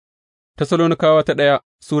Tessalonikawa ta ɗaya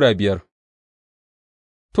Sura biyar.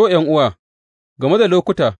 To, ’yan'uwa, game da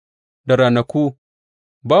lokuta da ranaku,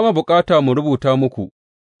 ba ma bukata mu rubuta muku,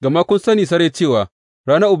 gama kun sani sarai cewa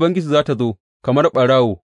ranar Ubangiji za tă zo kamar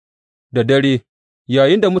ɓarawo da dare,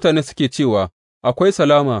 yayinda mutane suke cewa, Akwai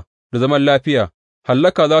salama da zaman lafiya,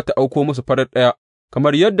 hallaka za tă auko musu farat ɗaya,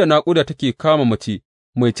 kamar yadda naƙuda take kama mace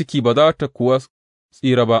mai ciki ba za tă kuwa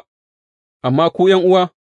tsira ba. Amma ku, ’yan'uwa,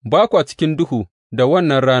 ba kwa cikin duhu da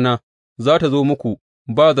wannan rana za tă zo muku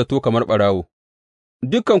ba zato kamar ɓarawo.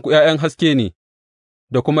 Dukanku ’ya'yan haske ne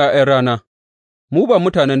da kuma ’ya'yan rana, mu ba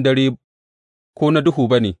mutanen dare ko na duhu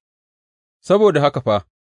ba ne, saboda haka fa,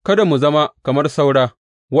 kada mu zama kamar saura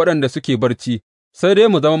waɗanda suke barci, sai dai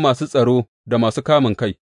mu zama masu tsaro da masu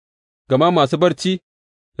kamunkai, gama masu barci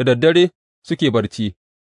da daddare suke barci,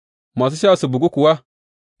 masu sha su bugu kuwa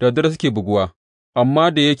da daddare suke buguwa,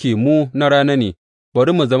 amma da yake mu na rana ne,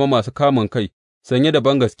 bari mu zama masu kamunkai, sanye da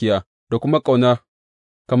bangaskiya da kuma ƙauna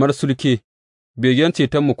kamar sulke, begen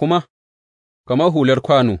cetonmu kuma kamar hular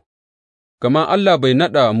kwano, gama Allah bai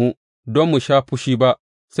naɗa mu don mu sha fushi ba,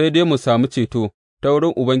 sai dai mu sami ceto ta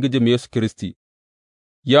wurin Ubangijinmu Yesu Kiristi,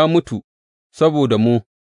 ya mutu saboda mu,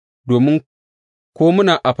 domin ko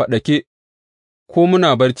muna a faɗake ko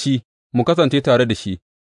muna barci, mu kasance tare da shi,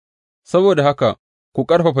 saboda haka ku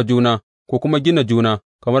ƙarfafa juna, ku kuma gina juna,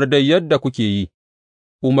 kamar dai yadda kuke yi.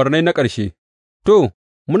 Umarnai na ƙarshe. To,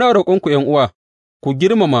 muna roƙonku, ’yan'uwa, ku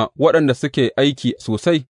girmama waɗanda suke aiki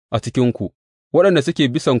sosai a cikinku, waɗanda suke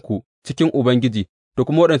bisanku cikin Ubangiji da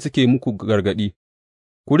kuma waɗanda suke muku gargaɗi,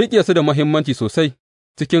 ku riƙe su da muhimmanci sosai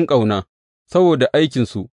cikin ƙauna, saboda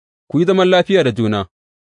aikinsu, ku yi zaman lafiya da juna,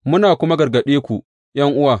 muna kuma gargaɗe ku,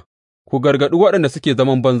 ’yan'uwa, ku gargaɗi waɗanda suke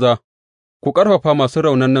zaman banza, ku ƙarfafa masu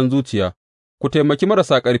raunanan zuciya, ku taimaki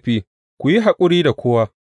marasa ƙarfi, ku yi haƙuri da kowa,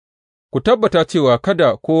 ku tabbata cewa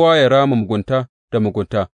kada kowa ya rama mugunta da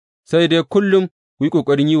mugunta, sai dai kullum ku yi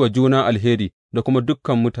ƙoƙarin yi wa juna alheri da kuma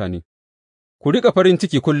dukan mutane. Ku riƙa farin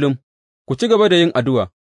ciki kullum, ku ci gaba da yin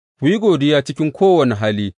addu'a, ku yi godiya cikin kowane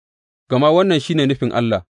hali, gama wannan shi ne nufin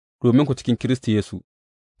Allah dominku cikin Kiristi Yesu.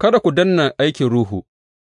 Kada ku danne aikin Ruhu,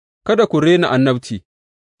 kada ku rena annabci,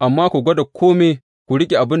 amma ku gwada kome, ku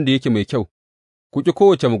riƙe abin da yake mai kyau, ku ƙi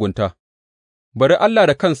kowace mugunta. Bari Allah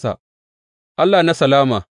da kansa, Allah na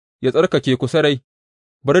salama, ya tsarkake ku sarai,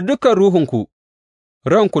 bari dukan ruhunku,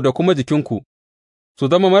 ranku da kuma jikinku su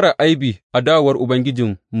zama marar aibi a dawowar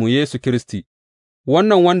Ubangijinmu Yesu Kiristi.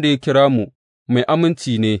 Wannan wanda ya kira mu mai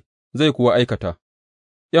aminci ne zai kuwa aikata.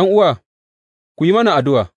 ’Yan'uwa, ku yi mana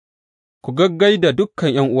addu'a, ku gaggai da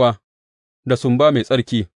dukan ’yan'uwa da sumba mai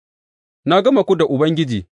tsarki. Na gama ku da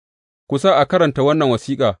Ubangiji, ku sa a karanta wannan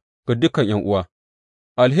wasiƙa ga dukan ’yan'uwa.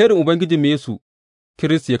 Alherin Ubangijinmu Yesu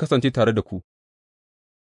Kiristi yă kasance tare da ku.